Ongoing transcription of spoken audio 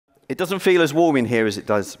It doesn't feel as warm in here as it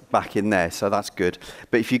does back in there, so that's good.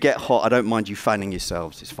 But if you get hot, I don't mind you fanning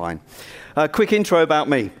yourselves, it's fine. Quick intro about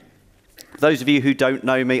me. Those of you who don't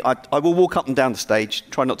know me, I will walk up and down the stage,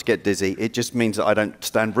 try not to get dizzy. It just means that I don't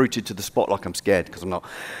stand rooted to the spot like I'm scared, because I'm not.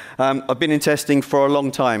 I've been in testing for a long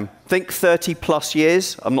time. Think 30 plus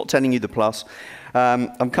years. I'm not telling you the plus.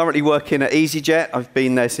 I'm currently working at EasyJet. I've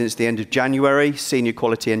been there since the end of January, Senior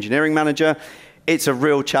Quality Engineering Manager. It's a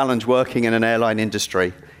real challenge working in an airline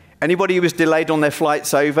industry. Anybody who was delayed on their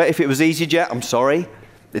flights over, if it was EasyJet, I'm sorry.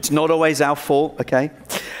 It's not always our fault, okay?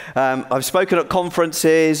 I've spoken at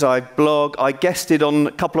conferences, I blog, I guested on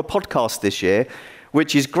a couple of podcasts this year,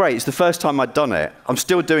 which is great. It's the first time I've done it. I'm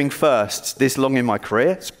still doing firsts this long in my career.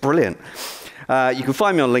 It's brilliant. You can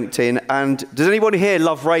find me on LinkedIn. And does anybody here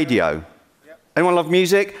love radio? Yep. Anyone love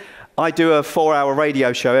music? I do a 4-hour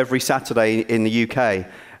radio show every Saturday in the UK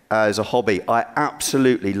as a hobby. I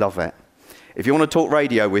absolutely love it. If you want to talk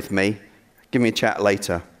radio with me, give me a chat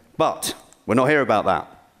later. But we're not here about that.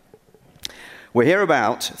 We're here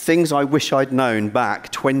about things I wish I'd known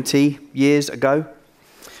back 20 years ago.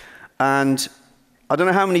 And I don't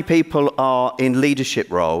know how many people are in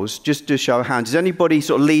leadership roles. Just to show of hands, is anybody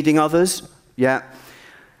sort of leading others? Yeah.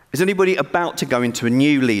 Is anybody about to go into a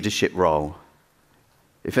new leadership role?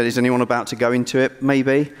 If there's anyone about to go into it,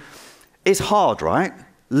 maybe. It's hard, right?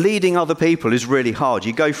 Leading other people is really hard.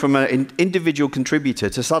 You go from an individual contributor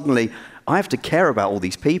to suddenly, I have to care about all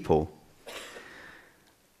these people.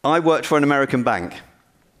 I worked for an American bank,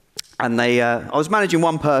 and I was managing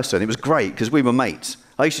one person. It was great, because we were mates.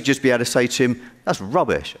 I used to just be able to say to him, that's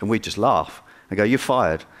rubbish, and we'd just laugh. I go, you're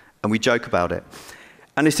fired, and we joke about it.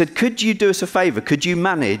 And he said, could you do us a favor? Could you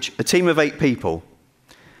manage a team of 8 people?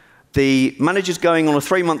 The manager's going on a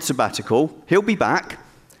 3-month sabbatical. He'll be back.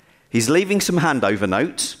 He's leaving some handover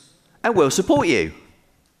notes, and we'll support you.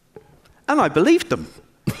 And I believed them.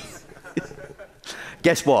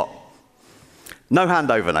 Guess what? No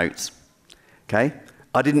handover notes, okay?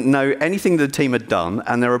 I didn't know anything the team had done,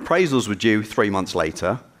 and their appraisals were due 3 months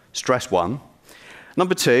later. Stress 1.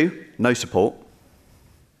 Number 2, no support.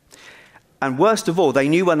 And worst of all, they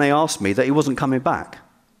knew when they asked me that he wasn't coming back.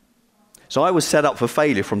 So I was set up for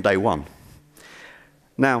failure from day one.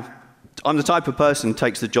 Now, I'm the type of person who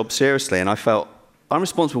takes the job seriously, and I felt, I'm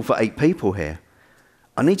responsible for 8 people here.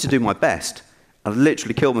 I need to do my best. I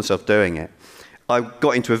literally killed myself doing it. I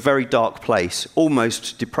got into a very dark place,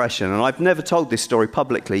 almost depression, and I've never told this story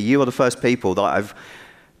publicly. You are the first people that I've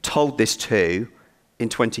told this to in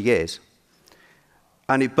 20 years.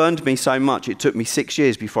 And it burned me so much, it took me 6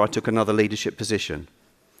 years before I took another leadership position.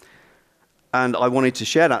 And I wanted to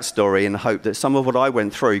share that story in the hope that some of what I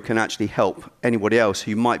went through can actually help anybody else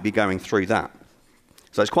who might be going through that.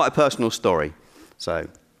 So it's quite a personal story. So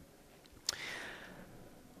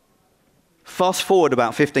fast forward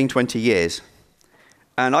about 15, 20 years.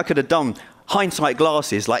 And I could have done hindsight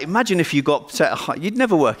glasses. Like, imagine if you got set you'd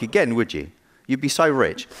never work again, would you? You'd be so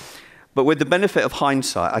rich. But with the benefit of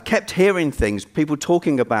hindsight, I kept hearing things, people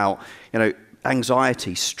talking about,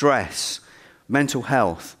 anxiety, stress, mental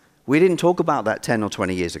health. We didn't talk about that 10 or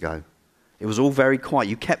 20 years ago. It was all very quiet.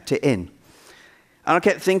 You kept it in. And I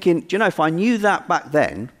kept thinking, if I knew that back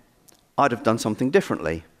then, I'd have done something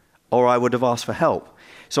differently, or I would have asked for help.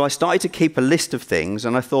 So I started to keep a list of things,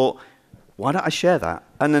 and I thought, why don't I share that?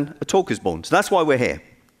 And then a talk is born. So that's why we're here.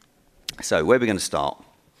 So where are we going to start?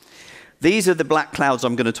 These are the black clouds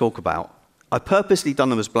I'm going to talk about. I purposely done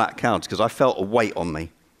them as black clouds because I felt a weight on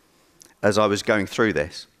me as I was going through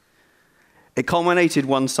this. It culminated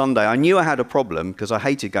one Sunday. I knew I had a problem because I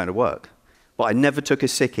hated going to work, but I never took a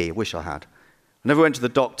sickie. I wish I had. I never went to the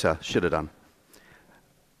doctor. Should have done.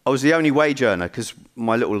 I was the only wage earner because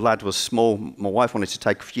my little lad was small. My wife wanted to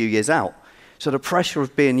take a few years out. So the pressure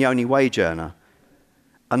of being the only wage earner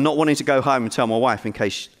and not wanting to go home and tell my wife in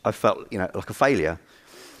case I felt, like a failure.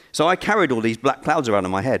 So I carried all these black clouds around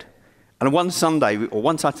in my head. And one Saturday,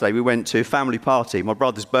 we went to a family party, my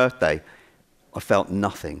brother's birthday. I felt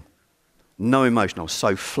nothing. No emotion. I was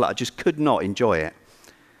so flat. I just could not enjoy it.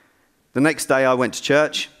 The next day I went to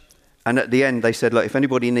church, and at the end they said, look, if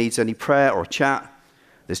anybody needs any prayer or a chat,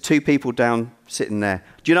 there's 2 people down sitting there.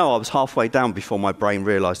 Do you know I was halfway down before my brain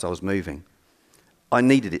realized I was moving? I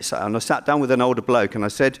needed it. And I sat down with an older bloke and I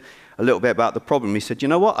said a little bit about the problem. He said, you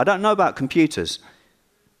know what? I don't know about computers,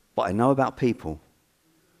 but I know about people.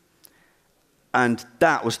 And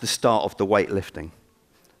that was the start of the weightlifting,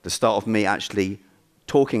 the start of me actually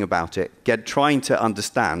talking about it, trying to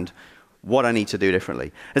understand what I need to do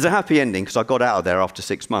differently. There's a happy ending because I got out of there after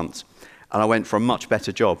 6 months and I went for a much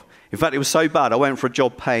better job. In fact, it was so bad, I went for a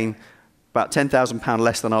job paying about £10,000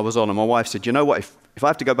 less than I was on. And my wife said, you know what? If I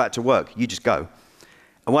have to go back to work, you just go.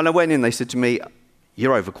 And when I went in, they said to me,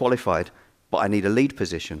 you're overqualified, but I need a lead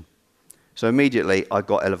position. So immediately, I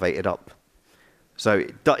got elevated up. So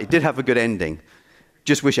it did have a good ending.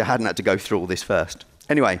 Just wish I hadn't had to go through all this first.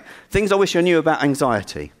 Anyway, things I wish I knew about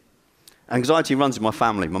anxiety. Anxiety runs in my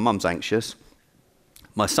family. My mum's anxious.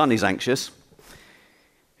 My son is anxious.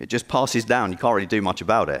 It just passes down. You can't really do much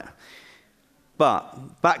about it.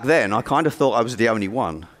 But back then, I kind of thought I was the only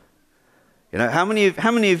one. You know, how many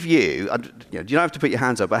of you, you don't have to put your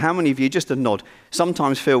hands up, but how many of you, just a nod,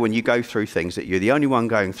 sometimes feel when you go through things that you're the only one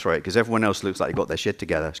going through it because everyone else looks like they've got their shit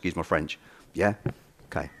together, excuse my French. Yeah?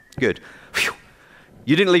 Okay, good. Phew.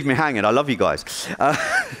 You didn't leave me hanging. I love you guys.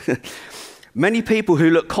 Many people who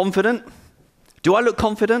look confident. Do I look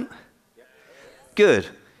confident? Good.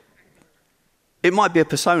 It might be a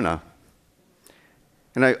persona.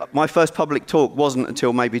 You know, my first public talk wasn't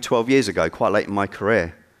until maybe 12 years ago, quite late in my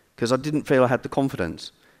career, because I didn't feel I had the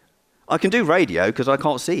confidence. I can do radio because I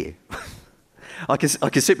can't see you. I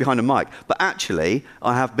can sit behind a mic. But actually,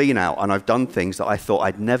 I have been out and I've done things that I thought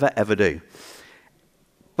I'd never, ever do.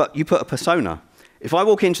 But you put a persona. If I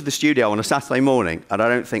walk into the studio on a Saturday morning and I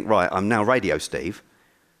don't think, right, I'm now Radio Steve,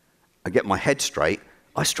 I get my head straight,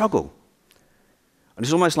 I struggle. And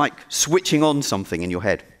it's almost like switching on something in your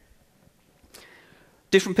head.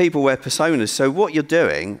 Different people wear personas, so what you're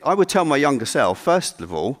doing, I would tell my younger self, first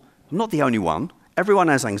of all, I'm not the only one. Everyone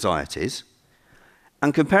has anxieties.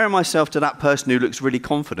 And comparing myself to that person who looks really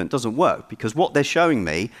confident doesn't work, because what they're showing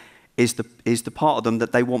me is the part of them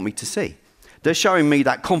that they want me to see. They're showing me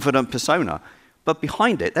that confident persona, but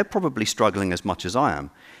behind it, they're probably struggling as much as I am.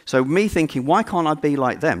 So me thinking, why can't I be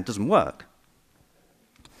like them, doesn't work.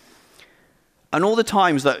 And all the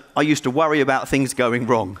times that I used to worry about things going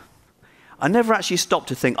wrong, I never actually stopped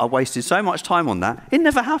to think I wasted so much time on that. It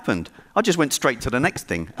never happened. I just went straight to the next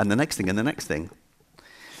thing, and the next thing, and the next thing.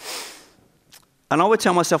 And I would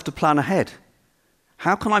tell myself to plan ahead.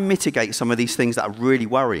 How can I mitigate some of these things that are really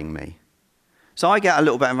worrying me? So I get a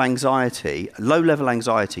little bit of anxiety, low-level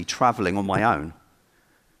anxiety, traveling on my own.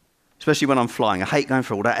 Especially when I'm flying. I hate going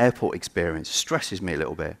through all that airport experience. It stresses me a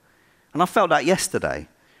little bit. And I felt that yesterday.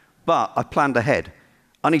 But I planned ahead.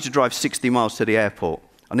 I need to drive 60 miles to the airport.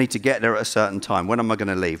 I need to get there at a certain time. When am I going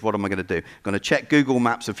to leave? What am I going to do? I'm going to check Google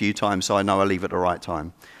Maps a few times so I know I leave at the right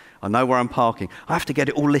time. I know where I'm parking. I have to get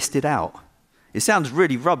it all listed out. It sounds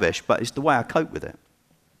really rubbish, but it's the way I cope with it.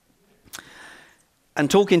 And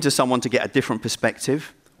talking to someone to get a different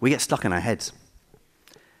perspective, we get stuck in our heads.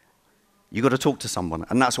 You've got to talk to someone,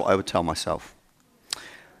 and that's what I would tell myself.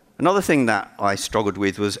 Another thing that I struggled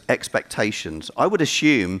with was expectations. I would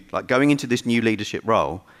assume, like going into this new leadership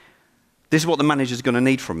role, this is what the manager's going to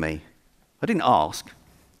need from me. I didn't ask.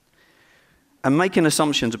 And making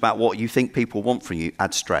assumptions about what you think people want from you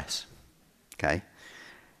adds stress. Okay?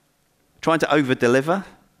 Trying to over-deliver.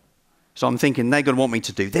 So I'm thinking they're going to want me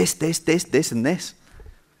to do this, this, this, this, and this.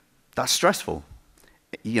 That's stressful.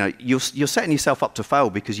 You know, you're setting yourself up to fail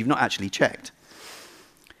because you've not actually checked.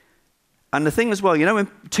 And the thing as well, you know, when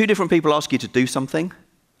two different people ask you to do something,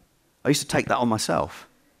 I used to take that on myself.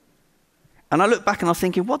 And I look back and I'm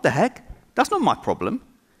thinking, what the heck? That's not my problem.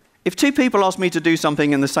 If two people ask me to do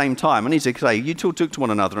something in the same time, I need to say, you two talk to one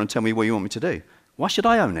another and tell me what you want me to do. Why should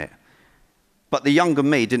I own it? But the younger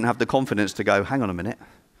me didn't have the confidence to go, hang on a minute,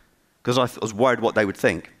 because I was worried what they would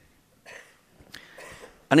think.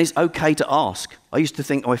 And it's okay to ask. I used to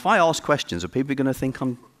think, oh, if I ask questions, are people going to think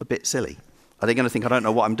I'm a bit silly? Are they going to think I don't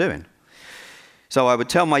know what I'm doing? So I would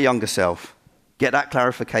tell my younger self, get that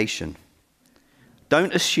clarification.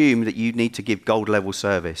 Don't assume that you need to give gold level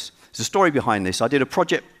service. There's a story behind this. I did a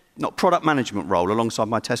product management role alongside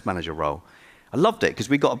my test manager role. I loved it because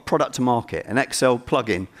we got a product to market, an Excel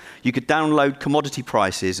plugin. You could download commodity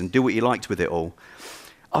prices and do what you liked with it all.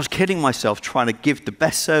 I was kidding myself trying to give the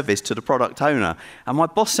best service to the product owner. And my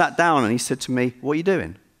boss sat down and he said to me, what are you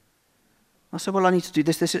doing? I said, well, I need to do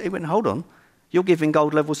this, this. He went, hold on. You're giving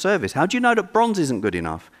gold level service. How do you know that bronze isn't good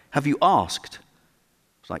enough? Have you asked?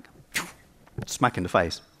 It's like, smack in the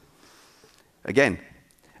face. Again,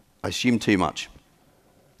 I assume too much.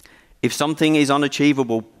 If something is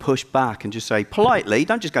unachievable, push back and just say politely,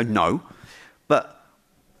 don't just go no, but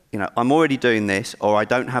you know, I'm already doing this, or I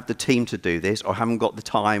don't have the team to do this, or haven't got the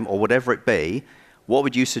time, or whatever it be, what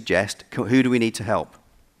would you suggest? Who do we need to help?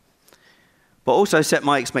 But also set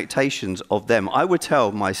my expectations of them. I would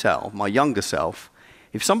tell myself, my younger self,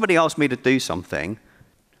 if somebody asked me to do something,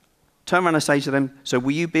 turn around and say to them, so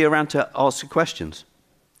will you be around to ask questions?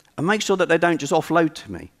 And make sure that they don't just offload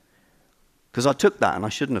to me. Because I took that and I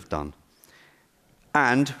shouldn't have done.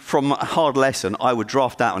 And from a hard lesson, I would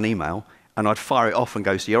draft out an email and I'd fire it off and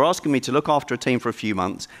go, so you're asking me to look after a team for a few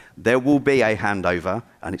months, there will be a handover,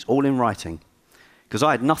 and it's all in writing. Because I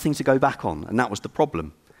had nothing to go back on, and that was the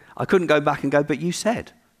problem. I couldn't go back and go, but you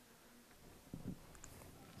said.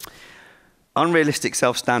 Unrealistic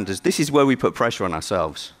self-standards. This is where we put pressure on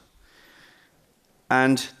ourselves.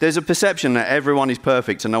 And there's a perception that everyone is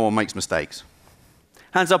perfect and no one makes mistakes.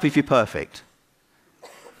 Hands up if you're perfect.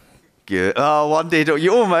 Good. Oh, one did.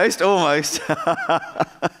 You almost.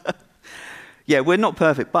 Yeah, we're not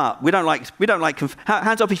perfect, but we don't like.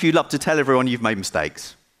 Hands up if you love to tell everyone you've made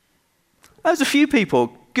mistakes. There's a few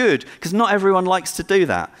people. Good, because not everyone likes to do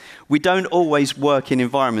that. We don't always work in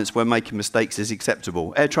environments where making mistakes is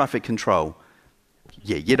acceptable. Air traffic control.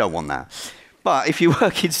 Yeah, you don't want that. But if you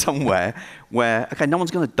work in somewhere where, okay, no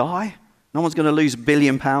one's going to die, no one's going to lose £1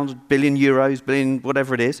 billion, billion euros, billion,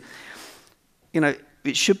 whatever it is,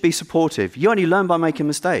 it should be supportive. You only learn by making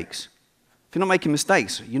mistakes. If you're not making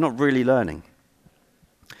mistakes, you're not really learning.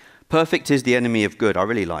 Perfect is the enemy of good. I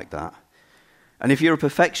really like that. And if you're a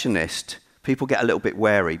perfectionist, people get a little bit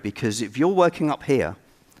wary, because if you're working up here,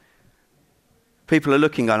 people are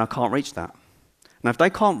looking going, I can't reach that. Now, if they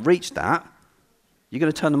can't reach that, you're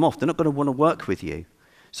going to turn them off. They're not going to want to work with you.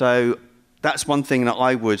 So that's one thing that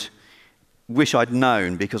I would wish I'd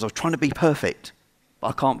known, because I was trying to be perfect, but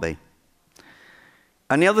I can't be.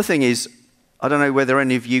 And the other thing is, I don't know whether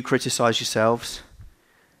any of you criticize yourselves.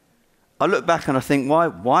 I look back and I think,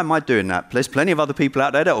 why am I doing that? There's plenty of other people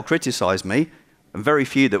out there that will criticize me, and very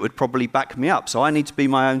few that would probably back me up. So I need to be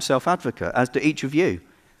my own self-advocate, as do each of you.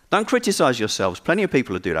 Don't criticize yourselves. Plenty of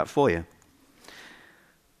people will do that for you.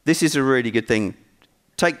 This is a really good thing.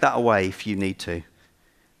 Take that away if you need to.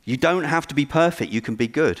 You don't have to be perfect. You can be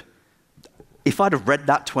good. If I'd have read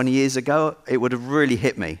that 20 years ago, it would have really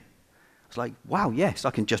hit me. It's like, wow, yes,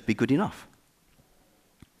 I can just be good enough.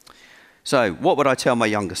 So what would I tell my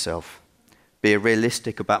younger self? Be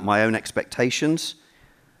realistic about my own expectations.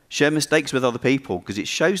 Share mistakes with other people, because it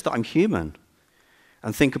shows that I'm human.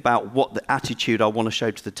 And think about what the attitude I want to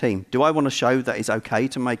show to the team. Do I want to show that it's okay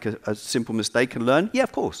to make a simple mistake and learn? Yeah,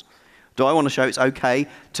 of course. Do I want to show it's okay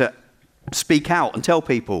to speak out and tell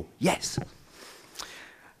people? Yes.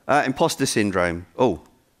 Imposter syndrome. Oh,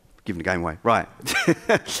 giving the game away. Right.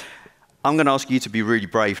 I'm going to ask you to be really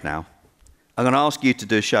brave now. I'm going to ask you to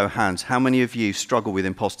do a show of hands. How many of you struggle with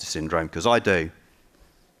imposter syndrome? Because I do.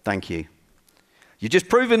 Thank you. You've just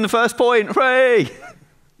proven the first point. Hooray!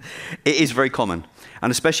 It is very common.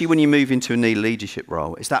 And especially when you move into a new leadership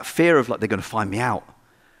role, it's that fear of, like, they're going to find me out.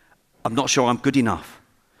 I'm not sure I'm good enough.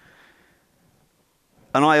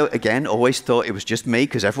 And I, again, always thought it was just me,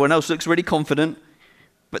 because everyone else looks really confident.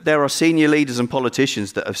 But there are senior leaders and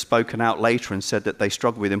politicians that have spoken out later and said that they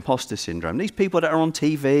struggle with imposter syndrome. These people that are on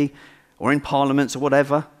TV or in parliaments or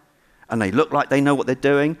whatever, and they look like they know what they're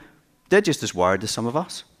doing, they're just as worried as some of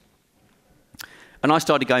us. And I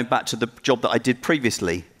started going back to the job that I did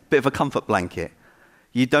previously, bit of a comfort blanket.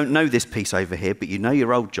 You don't know this piece over here, but you know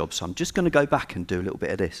your old job, so I'm just going to go back and do a little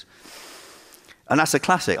bit of this. And that's a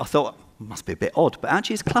classic. I thought, it must be a bit odd, but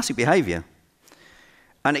actually it's classic behavior.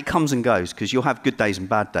 And it comes and goes, because you'll have good days and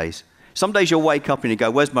bad days. Some days you'll wake up and you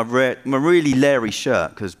go, where's my really Larry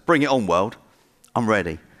shirt? Because bring it on, world. I'm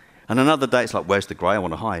ready. And another day it's like, where's the grey? I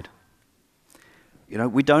want to hide.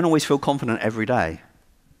 We don't always feel confident every day.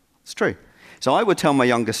 It's true. So I would tell my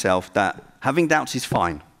younger self that having doubts is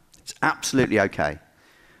fine. It's absolutely okay.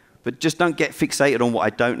 But just don't get fixated on what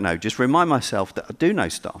I don't know. Just remind myself that I do know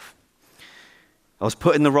stuff. I was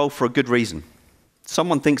put in the role for a good reason.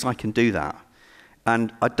 Someone thinks I can do that,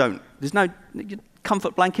 and I don't. There's no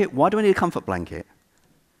comfort blanket. Why do I need a comfort blanket?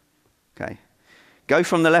 Okay. Go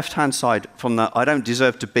from the left-hand side, from the I don't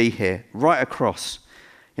deserve to be here, right across.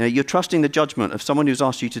 You're trusting the judgment of someone who's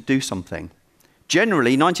asked you to do something.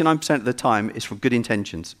 Generally, 99% of the time, it's from good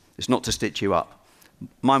intentions. It's not to stitch you up.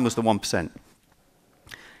 Mine was the 1%.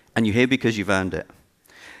 And you're here because you've earned it.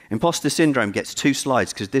 Imposter syndrome gets 2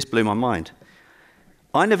 slides, because this blew my mind.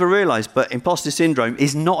 I never realized, but imposter syndrome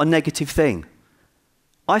is not a negative thing.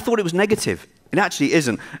 I thought it was negative. It actually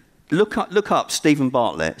isn't. Look up Stephen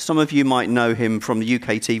Bartlett. Some of you might know him from the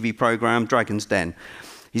UK TV program, Dragon's Den.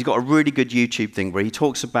 He's got a really good YouTube thing where he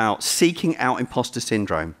talks about seeking out imposter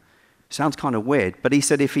syndrome. Sounds kind of weird, but he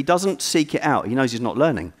said if he doesn't seek it out, he knows he's not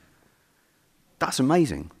learning. That's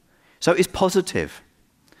amazing. So it's positive.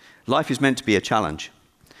 Life is meant to be a challenge.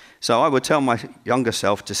 So I would tell my younger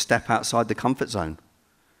self to step outside the comfort zone.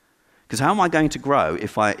 Because how am I going to grow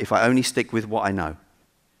if I only stick with what I know?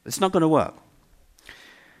 It's not going to work.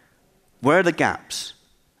 Where are the gaps?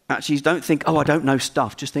 Actually, don't think, oh, I don't know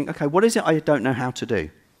stuff. Just think, okay, what is it I don't know how to do?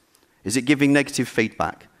 Is it giving negative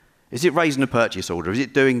feedback? Is it raising a purchase order? Is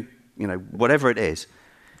it doing whatever it is.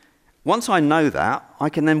 Once I know that, I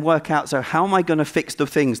can then work out, so how am I going to fix the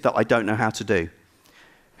things that I don't know how to do?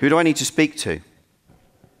 Who do I need to speak to?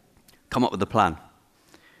 Come up with a plan.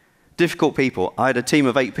 Difficult people. I had a team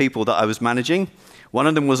of 8 people that I was managing. One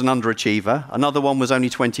of them was an underachiever. Another one was only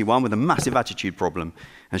 21 with a massive attitude problem.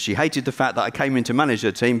 And she hated the fact that I came in to manage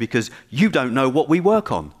her team because you don't know what we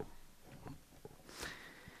work on.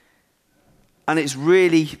 And it's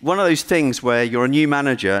really one of those things where you're a new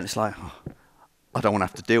manager and it's like, oh, I don't want to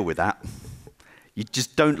have to deal with that. You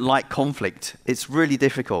just don't like conflict. It's really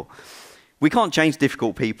difficult. We can't change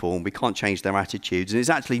difficult people and we can't change their attitudes. And it's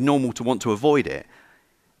actually normal to want to avoid it.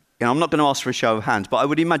 I'm not going to ask for a show of hands, but I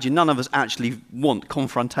would imagine none of us actually want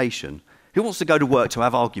confrontation. Who wants to go to work to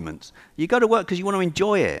have arguments? You go to work because you want to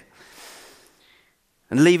enjoy it.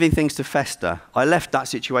 And leaving things to fester. I left that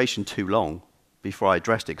situation too long before I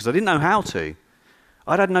addressed it because I didn't know how to.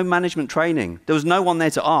 I'd had no management training. There was no one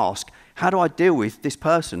there to ask, how do I deal with this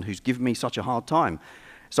person who's given me such a hard time?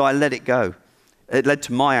 So I let it go. It led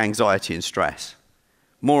to my anxiety and stress.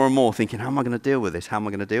 More and more thinking, how am I going to deal with this? How am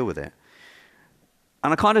I going to deal with it?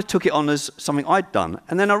 And I kind of took it on as something I'd done.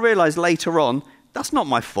 And then I realized later on, that's not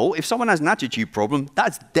my fault. If someone has an attitude problem,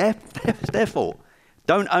 that's their fault.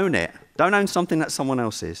 Don't own it. Don't own something that someone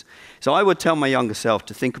else is. So I would tell my younger self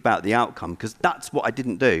to think about the outcome, because that's what I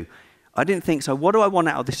didn't do. I didn't think, so what do I want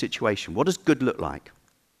out of this situation? What does good look like?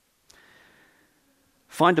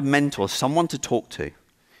 Find a mentor, someone to talk to.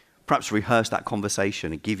 Perhaps rehearse that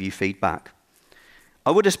conversation and give you feedback.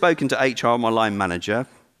 I would have spoken to HR, my line manager.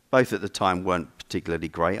 Both at the time weren't particularly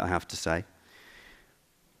great, I have to say.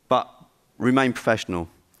 But remain professional.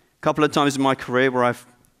 A couple of times in my career where I've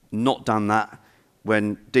not done that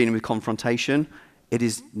when dealing with confrontation, it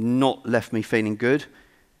has not left me feeling good,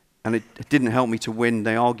 and it didn't help me to win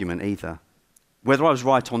the argument either. Whether I was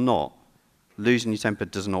right or not, losing your temper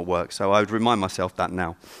does not work, so I would remind myself that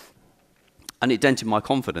now. And it dented my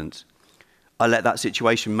confidence. I let that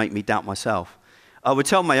situation make me doubt myself. I would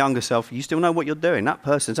tell my younger self, you still know what you're doing. That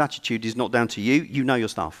person's attitude is not down to you. You know your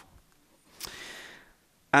stuff.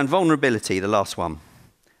 And vulnerability, the last one.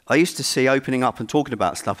 I used to see opening up and talking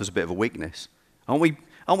about stuff as a bit of a weakness. Aren't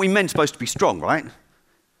we men supposed to be strong, right?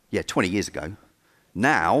 Yeah, 20 years ago.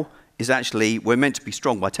 Now is actually we're meant to be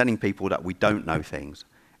strong by telling people that we don't know things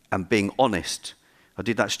and being honest. I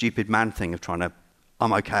did that stupid man thing of trying to,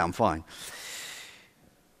 I'm okay, I'm fine.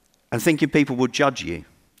 And thinking people will judge you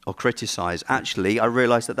or criticize. Actually, I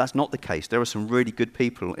realized that that's not the case. There are some really good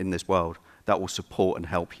people in this world that will support and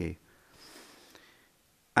help you.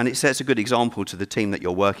 And it sets a good example to the team that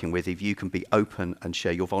you're working with if you can be open and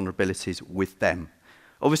share your vulnerabilities with them.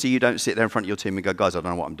 Obviously, you don't sit there in front of your team and go, guys, I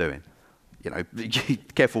don't know what I'm doing. Be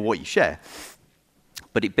careful what you share.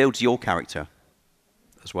 But it builds your character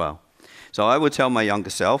as well. So I would tell my younger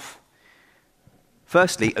self,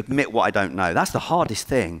 firstly, admit what I don't know. That's the hardest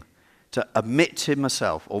thing. To admit to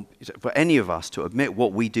myself, or for any of us, to admit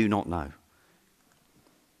what we do not know.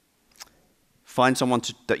 Find someone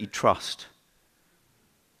that you trust.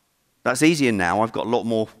 That's easier now. I've got a lot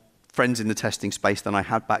more friends in the testing space than I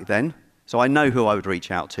had back then, so I know who I would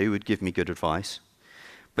reach out to, who would give me good advice.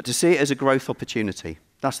 But to see it as a growth opportunity,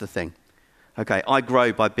 that's the thing. Okay, I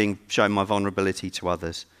grow by showing my vulnerability to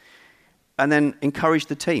others. And then encourage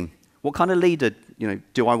the team. What kind of leader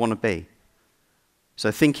do I want to be? So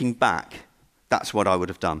thinking back, that's what I would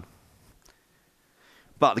have done.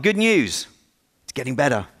 But the good news, it's getting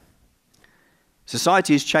better.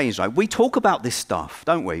 Society has changed, right? We talk about this stuff,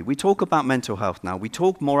 don't we? We talk about mental health now. We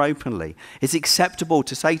talk more openly. It's acceptable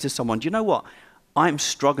to say to someone, do you know what? I'm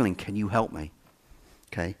struggling. Can you help me?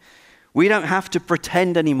 Okay. We don't have to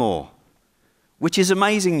pretend anymore, which is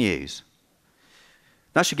amazing news.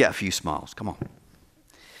 That should get a few smiles. Come on.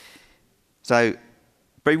 So,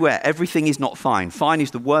 beware, everything is not fine. Fine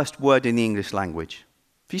is the worst word in the English language.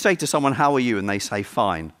 If you say to someone, how are you, and they say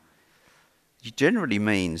fine, it generally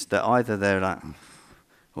means that either they're like,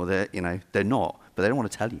 or they're not, but they don't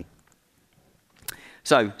want to tell you.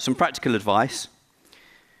 So, some practical advice.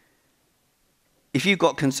 If you've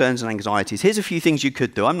got concerns and anxieties, here's a few things you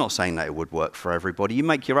could do. I'm not saying that it would work for everybody. You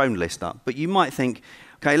make your own list up, but you might think,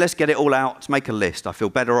 okay, let's get it all out. Let's make a list. I feel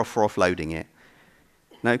better off for offloading it.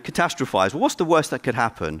 Now, catastrophize. Well, what's the worst that could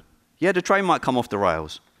happen? Yeah, the train might come off the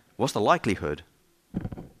rails. What's the likelihood?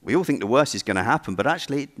 We all think the worst is going to happen, but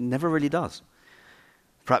actually it never really does.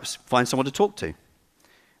 Perhaps find someone to talk to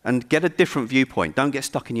and get a different viewpoint. Don't get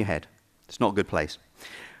stuck in your head. It's not a good place.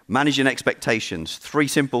 Managing expectations. 3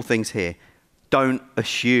 simple things here. Don't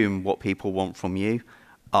assume what people want from you.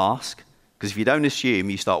 Ask, because if you don't assume,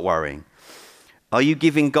 you start worrying. Are you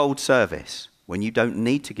giving gold service when you don't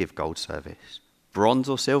need to give gold service? Bronze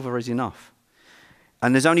or silver is enough.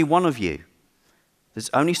 And there's only one of you. There's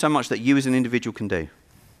only so much that you as an individual can do.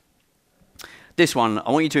 This one,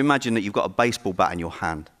 I want you to imagine that you've got a baseball bat in your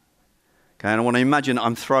hand. Okay, and I want to imagine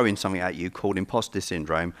I'm throwing something at you called imposter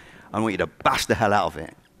syndrome. I want you to bash the hell out of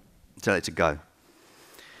it. Tell it to go.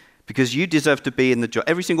 Because you deserve to be in the job.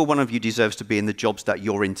 Every single one of you deserves to be in the jobs that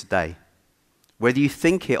you're in today. Whether you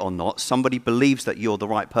think it or not, somebody believes that you're the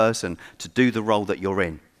right person to do the role that you're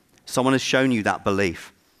in. Someone has shown you that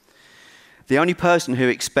belief. The only person who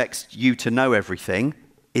expects you to know everything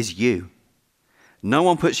is you. No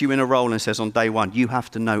one puts you in a role and says on day one, you have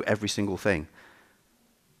to know every single thing.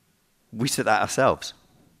 We set that ourselves.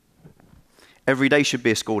 Every day should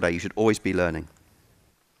be a school day. You should always be learning.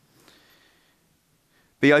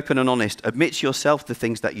 Be open and honest. Admit to yourself the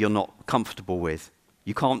things that you're not comfortable with.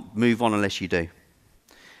 You can't move on unless you do.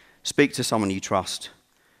 Speak to someone you trust.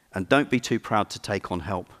 And don't be too proud to take on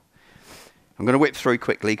help. I'm going to whip through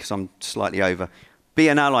quickly because I'm slightly over. Be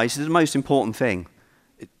an ally. This is the most important thing.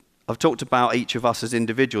 I've talked about each of us as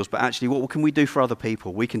individuals, but actually what can we do for other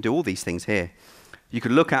people? We can do all these things here. You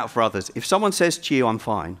can look out for others. If someone says to you, I'm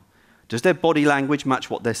fine, does their body language match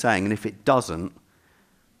what they're saying? And if it doesn't,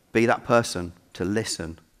 be that person to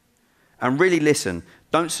listen. And really listen.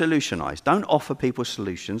 Don't solutionize. Don't offer people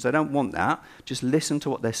solutions. They don't want that. Just listen to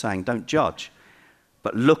what they're saying. Don't judge.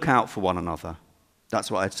 But look out for one another. That's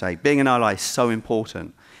what I'd say. Being an ally is so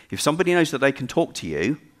important. If somebody knows that they can talk to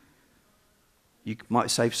you, you might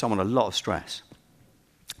save someone a lot of stress.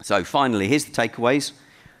 So finally, here's the takeaways.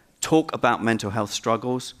 Talk about mental health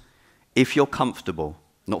struggles if you're comfortable,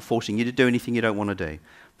 not forcing you to do anything you don't want to do,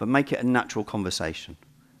 but make it a natural conversation.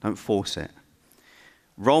 Don't force it.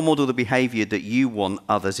 Role model the behavior that you want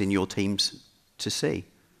others in your teams to see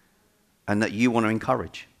and that you want to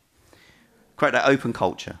encourage. Create that open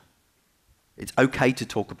culture. It's okay to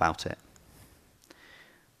talk about it.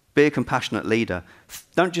 Be a compassionate leader.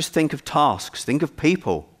 Don't just think of tasks, think of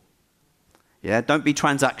people. Yeah, don't be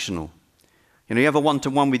transactional. You know, you have a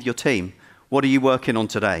one-to-one with your team. What are you working on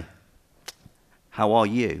today? How are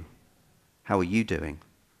you? How are you doing?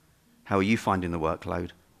 How are you finding the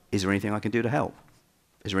workload? Is there anything I can do to help?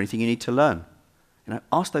 Is there anything you need to learn? You know,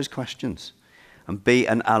 ask those questions and be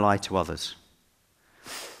an ally to others.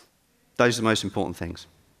 Those are the most important things.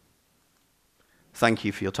 Thank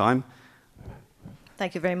you for your time.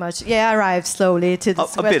 Thank you very much. Yeah, I arrived slowly to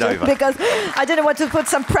this a bit over. because I didn't want to put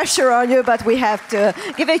some pressure on you, but we have to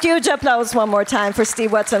give a huge applause one more time for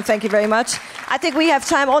Steve Watson. Thank you very much. I think we have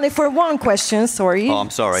time only for one question, sorry. Oh, I'm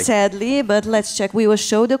sorry. Sadly, but let's check. We will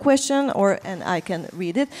show the question, and I can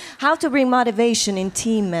read it. How to bring motivation in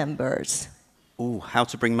team members? Ooh, how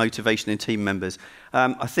to bring motivation in team members.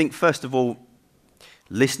 I think, first of all,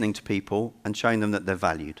 listening to people and showing them that they're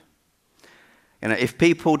valued. You know, if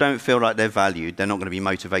people don't feel like they're valued, they're not going to be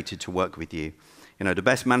motivated to work with you. You know, the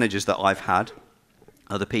best managers that I've had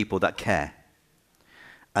are the people that care.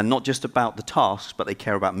 And not just about the tasks, but they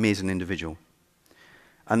care about me as an individual.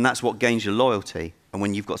 And that's what gains your loyalty. And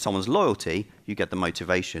when you've got someone's loyalty, you get the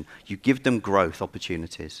motivation. You give them growth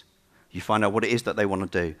opportunities. You find out what it is that they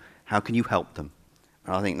want to do. How can you help them?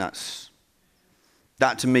 And I think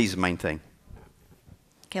that to me is the main thing.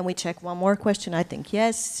 Can we check one more question? I think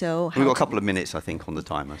yes. So we've got a couple of minutes, I think, on the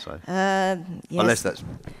timer. So yes. Unless that's.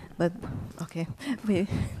 But okay, we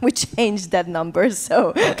changed that number.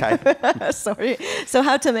 So okay. Sorry. So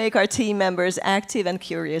how to make our team members active and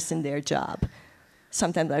curious in their job?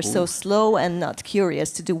 Sometimes they're so slow and not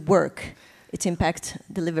curious to do work. It impacts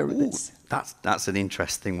deliverables. That's an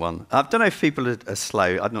interesting one. I don't know if people are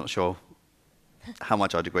slow. I'm not sure how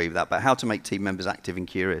much I'd agree with that. But how to make team members active and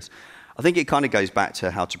curious. I think it kind of goes back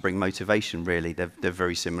to how to bring motivation, really. They're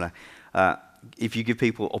very similar. If you give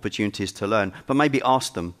people opportunities to learn, but maybe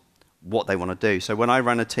ask them what they want to do. So when I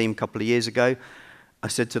ran a team a couple of years ago, I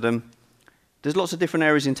said to them, there's lots of different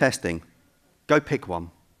areas in testing. Go pick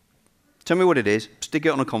one. Tell me what it is, stick it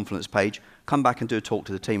on a confidence page, come back and do a talk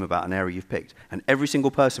to the team about an area you've picked. And every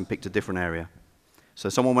single person picked a different area. So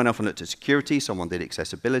someone went off and looked at security, someone did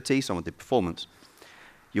accessibility, someone did performance.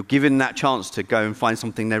 You're given that chance to go and find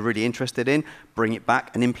something they're really interested in, bring it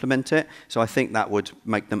back and implement it. So I think that would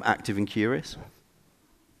make them active and curious.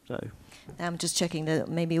 So I'm just checking that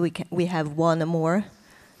maybe we have one more.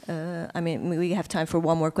 We have time for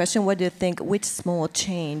one more question. What do you think, which small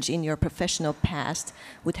change in your professional past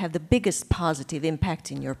would have the biggest positive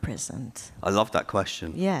impact in your present? I love that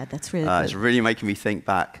question. Yeah, that's really good. It's really making me think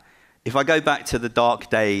back. If I go back to the dark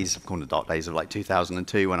days, I'm calling the dark days of like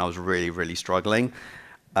 2002 when I was really, really struggling,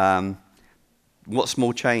 what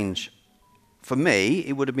small change? For me,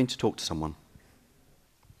 it would have been to talk to someone.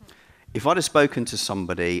 if I'd have spoken to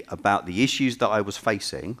somebody about the issues that I was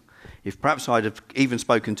facing, if perhaps I'd have even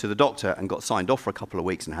spoken to the doctor and got signed off for a couple of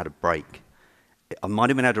weeks and had a break, I might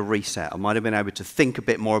have been able to reset. I might have been able to think a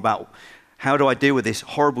bit more about how do I deal with this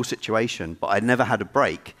horrible situation, but I never had a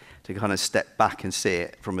break to kind of step back and see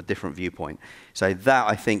it from a different viewpoint. So that,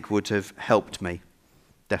 I think, would have helped me,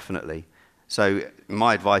 definitely. So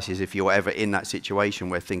my advice is, if you're ever in that situation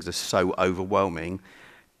where things are so overwhelming,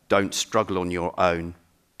 don't struggle on your own.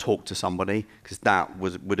 Talk to somebody, because that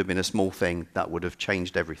would have been a small thing that would have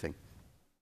changed everything.